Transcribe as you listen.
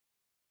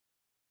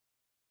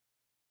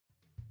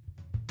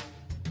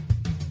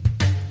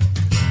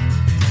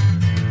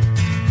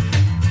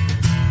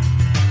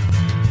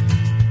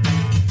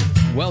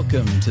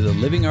Welcome to the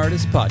Living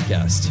Artist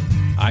Podcast.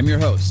 I'm your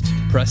host,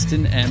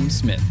 Preston M.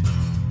 Smith.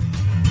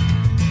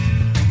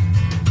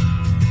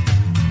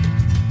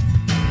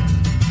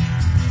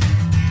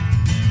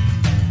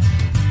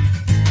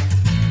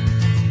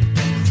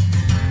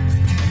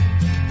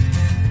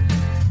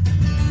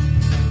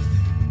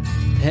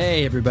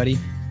 Hey everybody,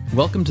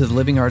 welcome to the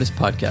Living Artist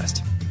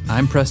Podcast.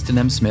 I'm Preston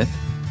M. Smith,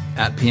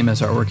 at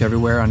PMS Artwork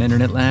everywhere on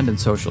internet land and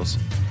socials.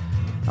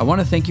 I want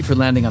to thank you for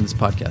landing on this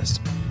podcast.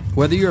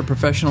 Whether you're a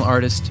professional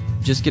artist,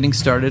 just getting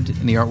started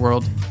in the art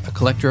world, a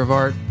collector of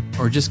art,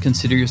 or just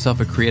consider yourself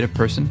a creative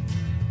person,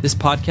 this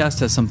podcast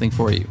has something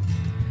for you.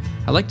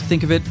 I like to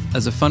think of it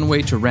as a fun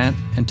way to rant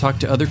and talk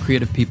to other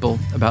creative people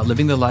about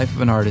living the life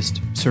of an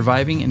artist,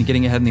 surviving and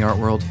getting ahead in the art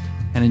world,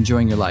 and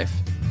enjoying your life.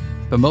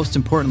 But most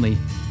importantly,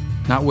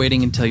 not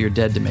waiting until you're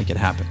dead to make it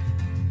happen.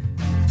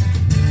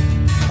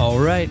 All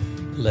right,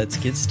 let's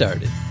get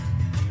started.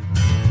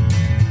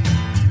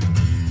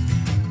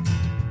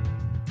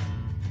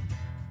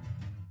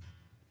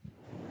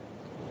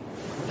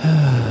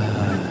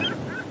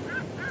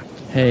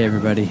 Hey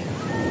everybody,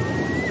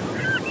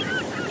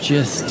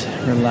 just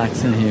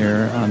relaxing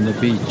here on the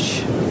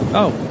beach.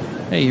 Oh,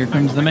 hey, here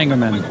comes the Mango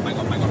Man.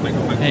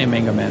 Hey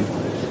Mango Man.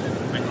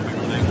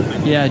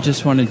 Yeah, I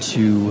just wanted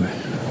to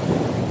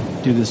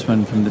do this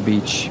one from the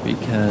beach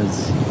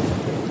because,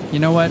 you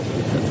know what,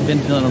 I've been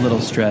feeling a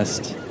little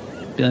stressed,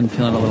 been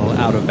feeling a little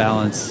out of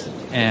balance,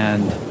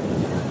 and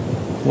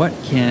what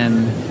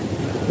can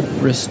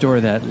restore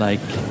that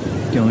like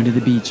going to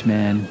the beach,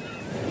 man?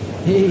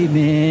 Hey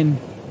man,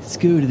 let's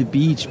go to the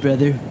beach,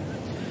 brother.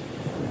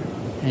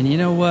 And you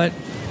know what?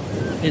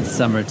 It's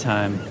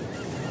summertime.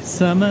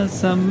 Summertime.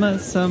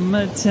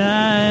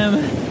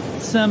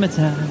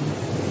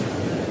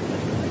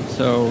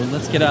 So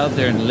let's get out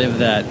there and live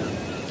that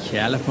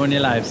California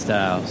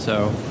lifestyle.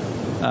 So,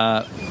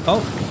 now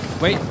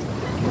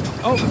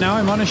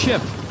I'm on a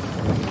ship.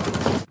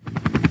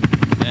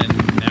 And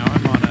now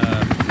I'm on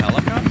a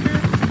helicopter?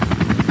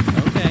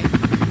 Okay.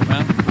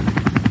 Well,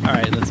 all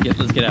right, let's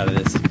get out of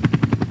this.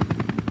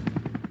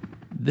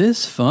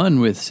 This fun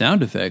with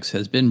sound effects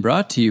has been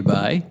brought to you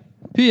by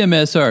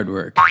PMS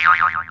Artwork.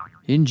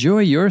 Enjoy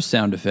your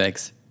sound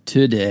effects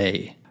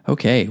today.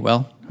 Okay,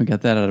 well, we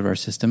got that out of our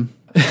system.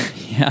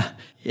 Yeah,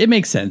 it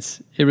makes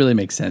sense. It really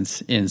makes sense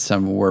in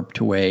some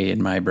warped way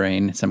in my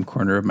brain, some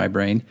corner of my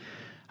brain.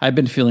 I've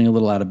been feeling a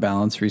little out of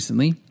balance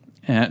recently.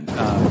 And,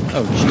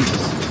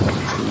 Jesus.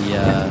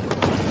 The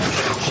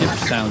ship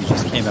sound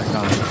just came back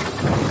on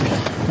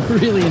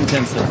really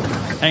intensely.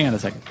 Hang on a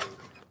second.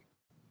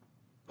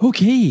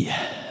 Okay,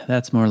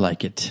 that's more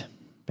like it.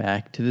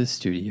 Back to the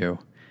studio.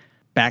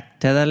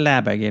 Back to the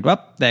lab again. Whoop,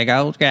 there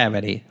goes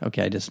gravity.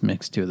 Okay, I just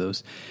mixed two of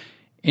those.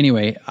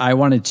 Anyway, I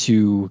wanted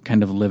to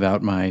kind of live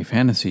out my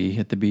fantasy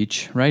at the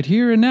beach right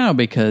here and now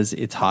because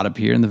it's hot up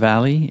here in the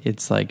valley.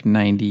 It's like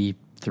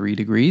 93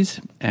 degrees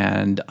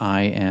and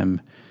I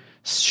am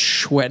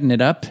sweating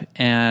it up.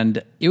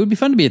 And it would be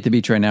fun to be at the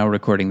beach right now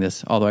recording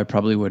this, although I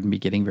probably wouldn't be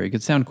getting very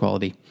good sound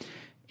quality.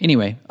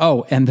 Anyway,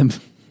 and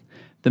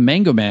the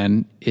Mango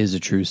Man is a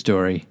true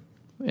story.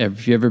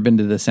 If you've ever been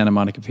to the Santa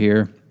Monica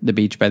Pier, the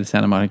beach by the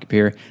Santa Monica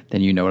Pier,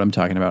 then you know what I'm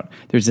talking about.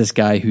 There's this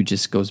guy who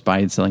just goes by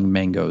and selling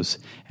mangoes,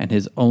 and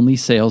his only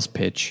sales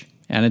pitch,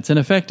 and it's an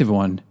effective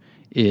one,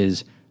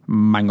 is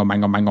mango,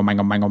 mango, mango,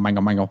 mango, mango,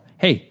 mango, mango.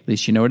 Hey, at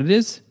least you know what it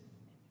is.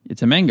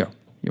 It's a mango.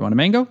 You want a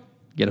mango?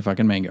 Get a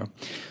fucking mango.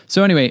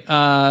 So anyway,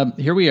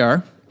 here we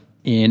are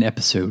in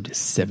episode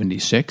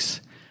 76.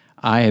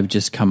 I have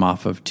just come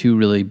off of two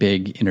really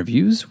big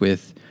interviews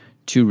with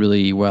two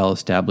really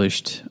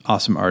well-established,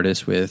 awesome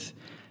artists with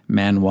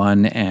Man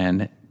One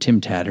and Tim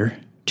Tatter.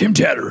 Tim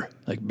Tatter,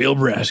 like Bill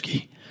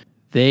Brasky.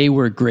 They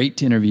were great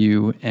to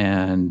interview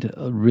and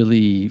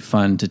really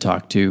fun to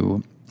talk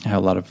to. Had a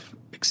lot of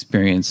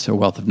experience, a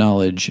wealth of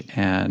knowledge,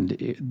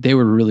 and they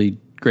were really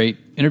great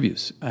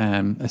interviews.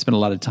 I spent a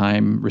lot of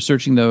time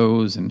researching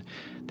those, and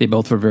they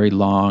both were very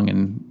long,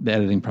 and the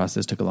editing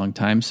process took a long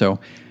time. So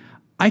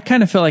I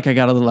kind of felt like I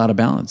got a little out of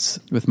balance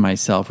with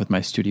myself, with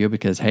my studio,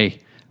 because, hey,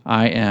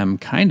 I am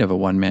kind of a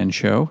one-man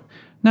show.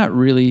 Not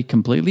really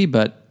completely,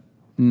 but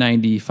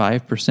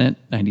 95%,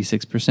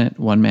 96%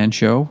 one-man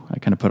show. I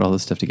kind of put all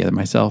this stuff together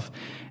myself.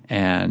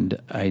 And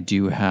I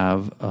do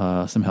have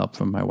some help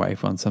from my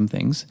wife on some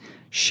things.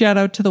 Shout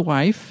out to the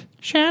wife.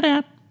 Shout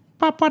out.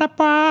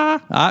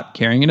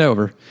 Carrying it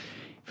over.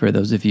 For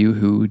those of you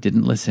who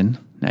didn't listen,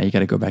 now you got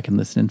to go back and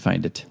listen and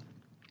find it.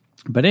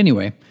 But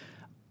anyway,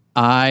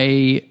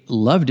 I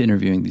loved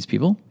interviewing these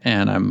people,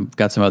 and I've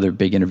got some other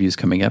big interviews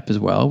coming up as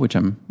well, which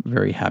I'm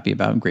very happy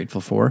about and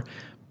grateful for.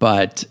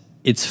 But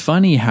it's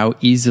funny how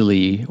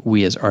easily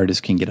we as artists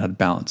can get out of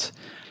balance.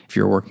 If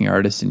you're a working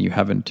artist and you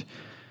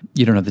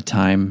don't have the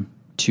time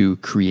to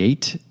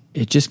create,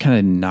 it just kind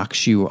of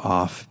knocks you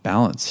off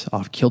balance,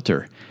 off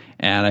kilter.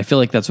 And I feel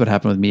like that's what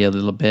happened with me a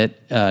little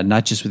bit,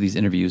 not just with these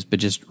interviews, but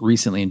just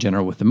recently in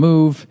general with the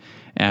move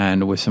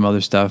and with some other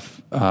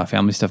stuff,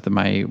 family stuff that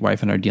my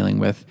wife and I are dealing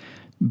with.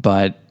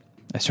 But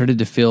I started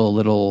to feel a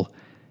little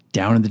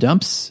down in the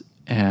dumps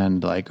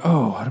and like,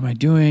 oh, what am I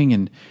doing?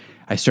 And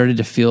I started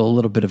to feel a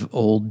little bit of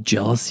old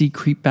jealousy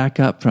creep back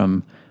up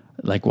from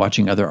like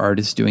watching other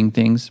artists doing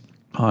things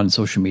on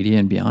social media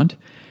and beyond.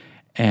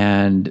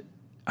 And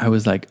I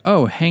was like,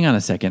 oh, hang on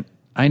a second.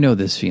 I know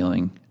this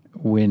feeling.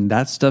 When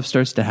that stuff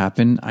starts to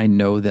happen, I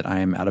know that I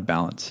am out of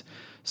balance.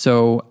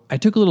 So I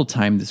took a little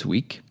time this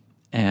week,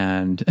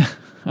 and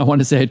I want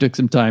to say I took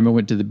some time. I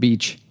went to the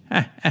beach.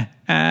 No,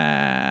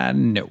 I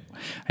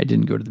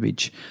didn't go to the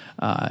beach.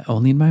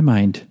 Only in my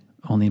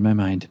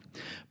mind.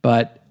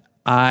 But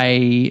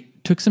I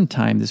took some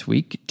time this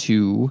week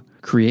to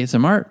create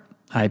some art.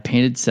 I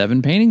painted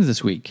 7 paintings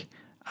this week.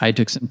 I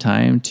took some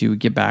time to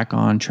get back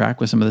on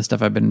track with some of the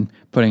stuff I've been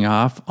putting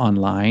off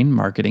online,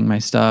 marketing my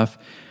stuff.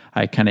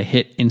 I kind of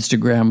hit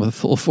Instagram with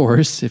full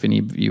force. If any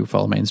of you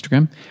follow my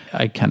Instagram,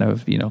 I kind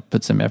of,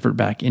 put some effort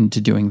back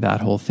into doing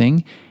that whole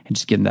thing and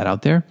just getting that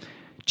out there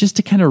just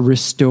to kind of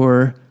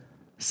restore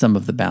some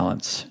of the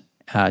balance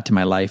to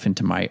my life and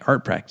to my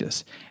art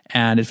practice.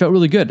 And it felt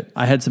really good.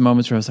 I had some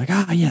moments where I was like,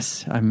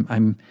 yes,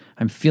 I'm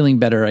feeling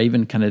better. I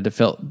even kind of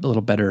felt a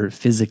little better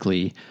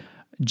physically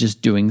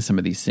just doing some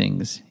of these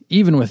things,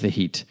 even with the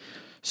heat.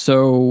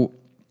 So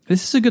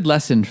this is a good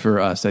lesson for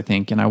us, I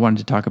think. And I wanted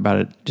to talk about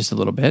it just a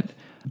little bit,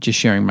 just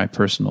sharing my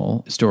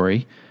personal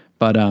story.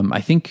 But I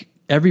think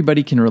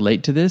everybody can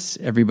relate to this.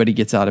 Everybody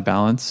gets out of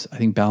balance. I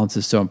think balance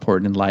is so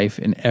important in life,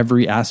 in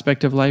every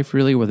aspect of life,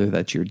 really, whether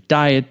that's your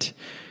diet,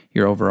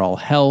 your overall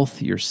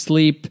health, your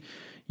sleep,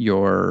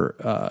 your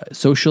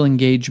social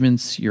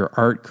engagements, your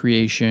art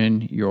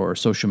creation, your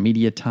social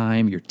media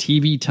time, your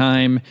TV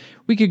time.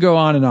 We could go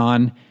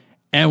on,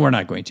 and we're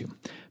not going to.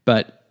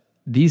 But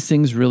these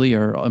things really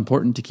are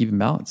important to keep in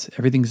balance.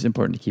 Everything's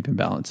important to keep in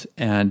balance.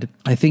 And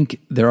I think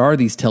there are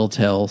these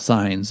telltale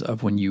signs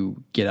of when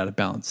you get out of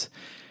balance.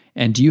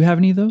 And do you have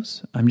any of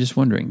those? I'm just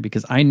wondering,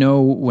 because I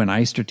know when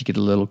I start to get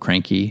a little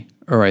cranky,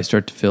 or I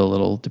start to feel a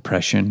little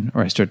depression,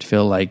 or I start to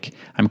feel like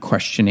I'm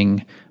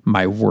questioning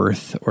my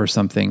worth or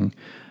something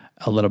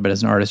a little bit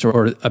as an artist,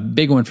 or a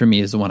big one for me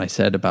is the one I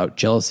said about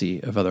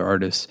jealousy of other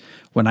artists.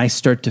 When I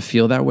start to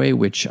feel that way,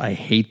 which I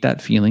hate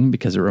that feeling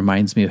because it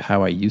reminds me of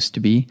how I used to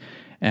be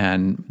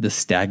and the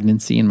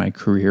stagnancy in my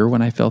career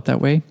when I felt that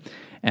way.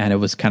 And it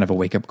was kind of a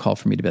wake-up call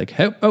for me to be like,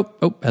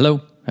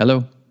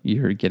 hello,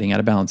 you're getting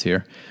out of balance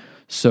here.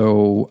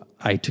 So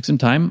I took some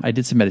time. I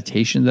did some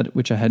meditation,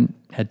 which I hadn't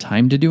had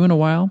time to do in a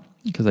while,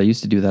 because I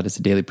used to do that as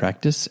a daily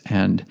practice.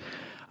 And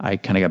I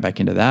kind of got back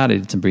into that. I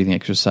did some breathing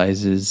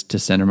exercises to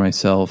center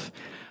myself.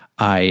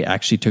 I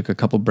actually took a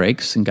couple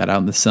breaks and got out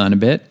in the sun a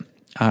bit.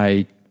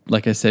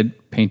 Like I said,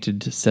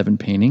 painted 7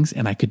 paintings,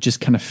 and I could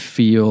just kind of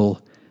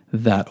feel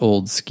that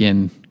old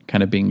skin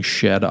kind of being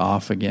shed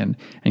off again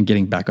and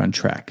getting back on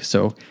track.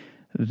 So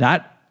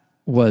that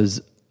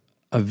was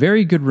a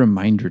very good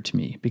reminder to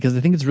me, because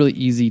I think it's really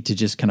easy to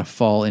just kind of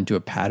fall into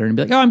a pattern and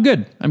be like, oh, I'm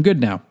good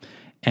now.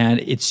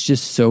 And it's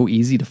just so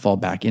easy to fall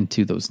back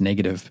into those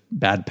negative,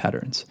 bad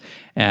patterns.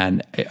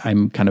 And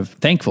I'm kind of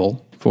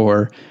thankful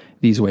for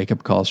these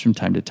wake-up calls from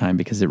time to time,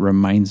 because it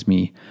reminds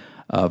me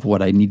of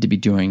what I need to be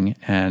doing,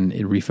 and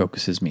it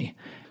refocuses me.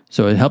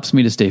 So it helps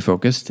me to stay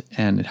focused,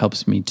 and it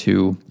helps me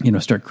to,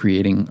 start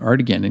creating art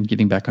again and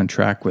getting back on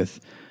track with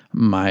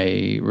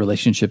my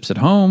relationships at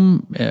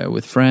home,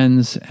 with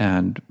friends,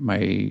 and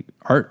my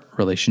art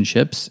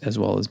relationships, as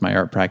well as my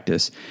art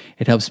practice.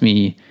 It helps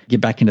me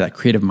get back into that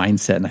creative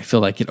mindset, and I feel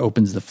like it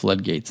opens the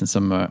floodgates, and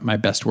some of my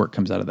best work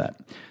comes out of that.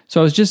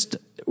 So I was just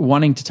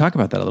wanting to talk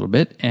about that a little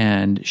bit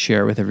and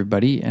share with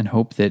everybody, and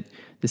hope that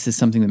this is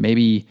something that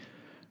maybe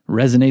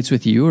resonates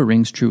with you or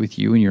rings true with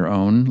you in your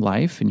own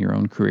life, in your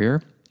own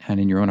career, and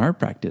in your own art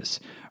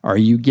practice. Are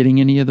you getting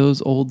any of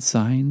those old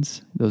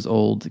signs, those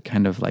old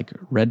kind of like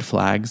red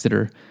flags that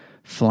are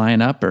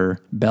flying up, or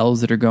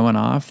bells that are going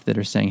off that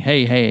are saying,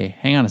 hey,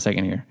 hang on a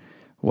second here.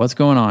 What's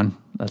going on?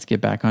 Let's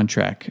get back on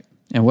track.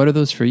 And what are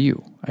those for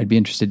you? I'd be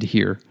interested to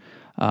hear.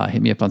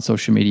 Hit me up on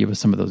social media with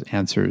some of those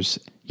answers.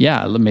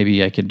 Yeah,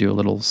 maybe I could do a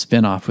little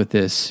spin-off with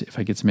this if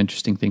I get some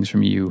interesting things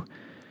from you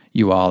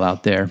all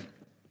out there.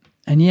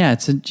 And yeah,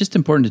 it's just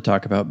important to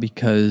talk about,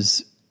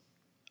 because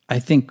I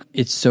think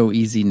it's so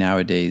easy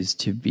nowadays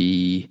to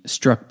be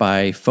struck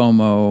by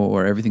FOMO,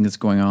 or everything that's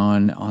going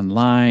on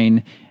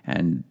online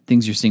and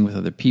things you're seeing with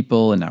other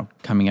people, and now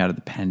coming out of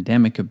the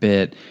pandemic a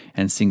bit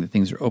and seeing that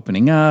things are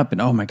opening up,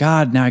 and oh my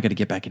God, now I got to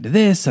get back into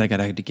this, and I got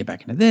to get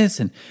back into this,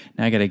 and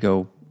now I got to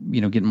go,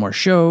 get more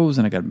shows,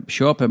 and I got to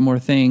show up at more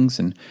things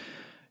and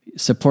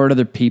support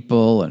other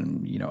people,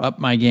 and, up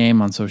my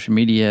game on social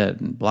media,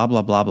 and blah,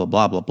 blah, blah, blah,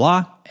 blah, blah,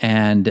 blah.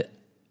 And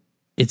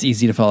it's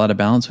easy to fall out of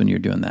balance when you're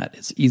doing that.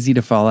 It's easy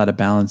to fall out of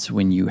balance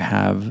when you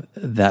have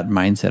that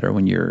mindset, or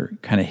when you're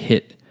kind of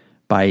hit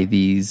by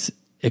these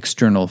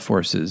external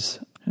forces,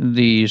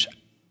 these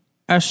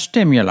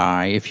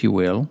stimuli, if you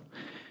will.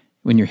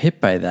 When you're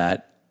hit by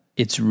that,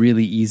 it's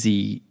really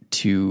easy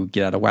to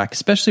get out of whack,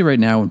 especially right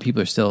now when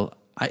people are still...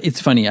 It's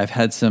funny, I've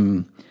had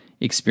some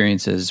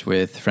experiences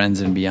with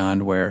friends and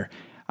beyond where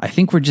I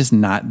think we're just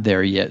not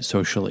there yet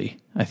socially.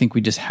 I think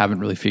we just haven't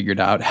really figured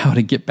out how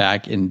to get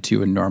back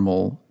into a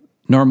normal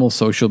normal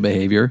social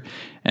behavior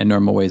and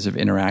normal ways of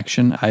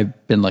interaction.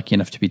 I've been lucky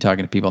enough to be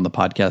talking to people on the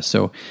podcast,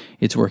 so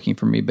it's working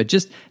for me. But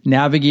just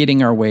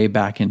navigating our way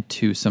back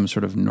into some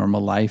sort of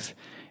normal life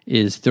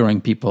is throwing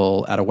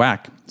people out of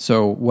whack.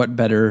 So what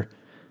better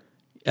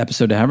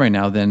episode to have right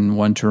now than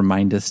one to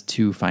remind us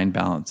to find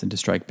balance and to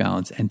strike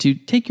balance and to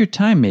take your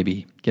time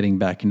maybe getting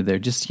back into there.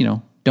 Just,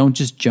 don't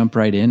just jump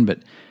right in, but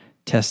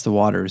test the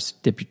waters,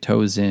 dip your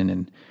toes in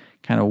and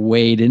kind of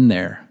wade in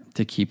there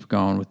to keep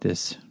going with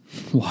this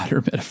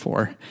water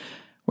metaphor.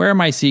 Where are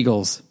my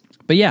seagulls?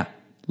 But yeah,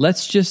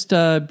 let's just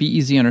be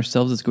easy on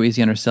ourselves. Let's go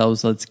easy on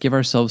ourselves. Let's give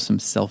ourselves some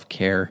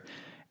self-care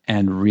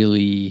and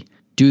really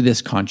do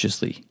this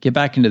consciously. Get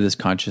back into this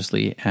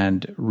consciously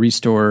and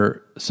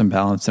restore some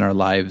balance in our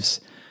lives,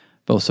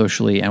 both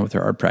socially and with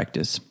our art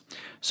practice.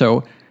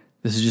 So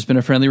this has just been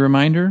a friendly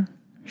reminder,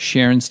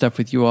 sharing stuff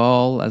with you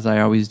all, as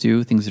I always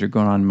do, things that are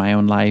going on in my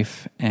own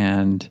life,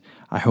 and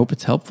I hope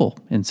it's helpful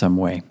in some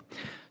way.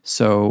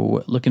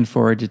 So looking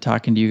forward to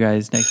talking to you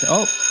guys next.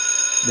 Oh,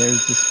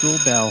 there's the school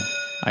bell.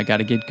 I got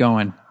to get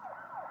going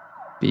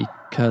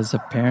because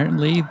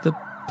apparently the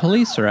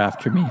police are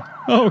after me.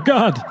 Oh,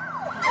 God.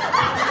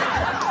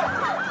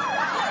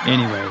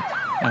 Anyway,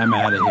 I'm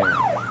out of here.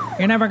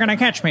 You're never going to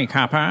catch me,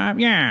 copper.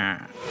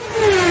 Yeah.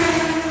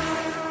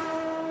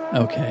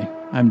 Okay,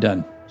 I'm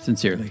done.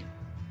 Sincerely.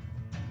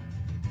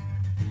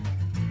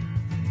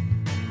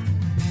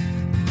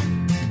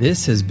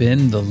 This has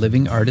been the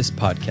Living Artist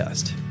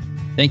Podcast.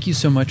 Thank you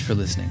so much for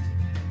listening.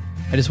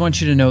 I just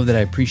want you to know that I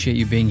appreciate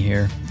you being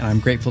here, and I'm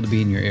grateful to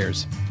be in your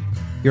ears.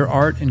 Your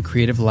art and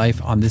creative life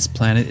on this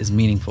planet is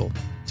meaningful,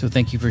 so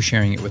thank you for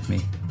sharing it with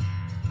me.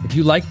 If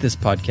you like this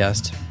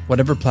podcast,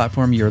 whatever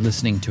platform you're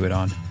listening to it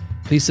on,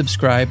 please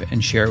subscribe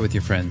and share it with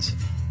your friends.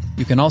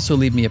 You can also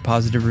leave me a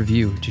positive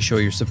review to show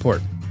your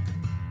support.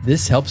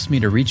 This helps me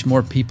to reach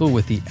more people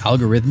with the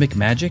algorithmic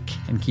magic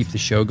and keep the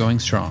show going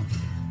strong.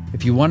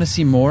 If you want to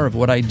see more of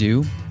what I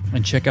do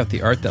and check out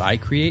the art that I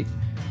create,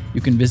 you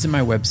can visit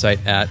my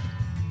website at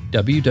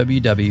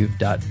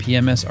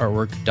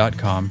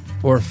www.pmsartwork.com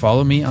or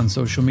follow me on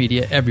social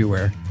media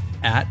everywhere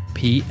at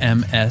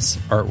PMS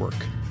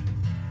Artwork.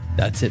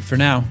 That's it for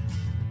now.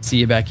 See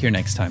you back here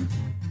next time.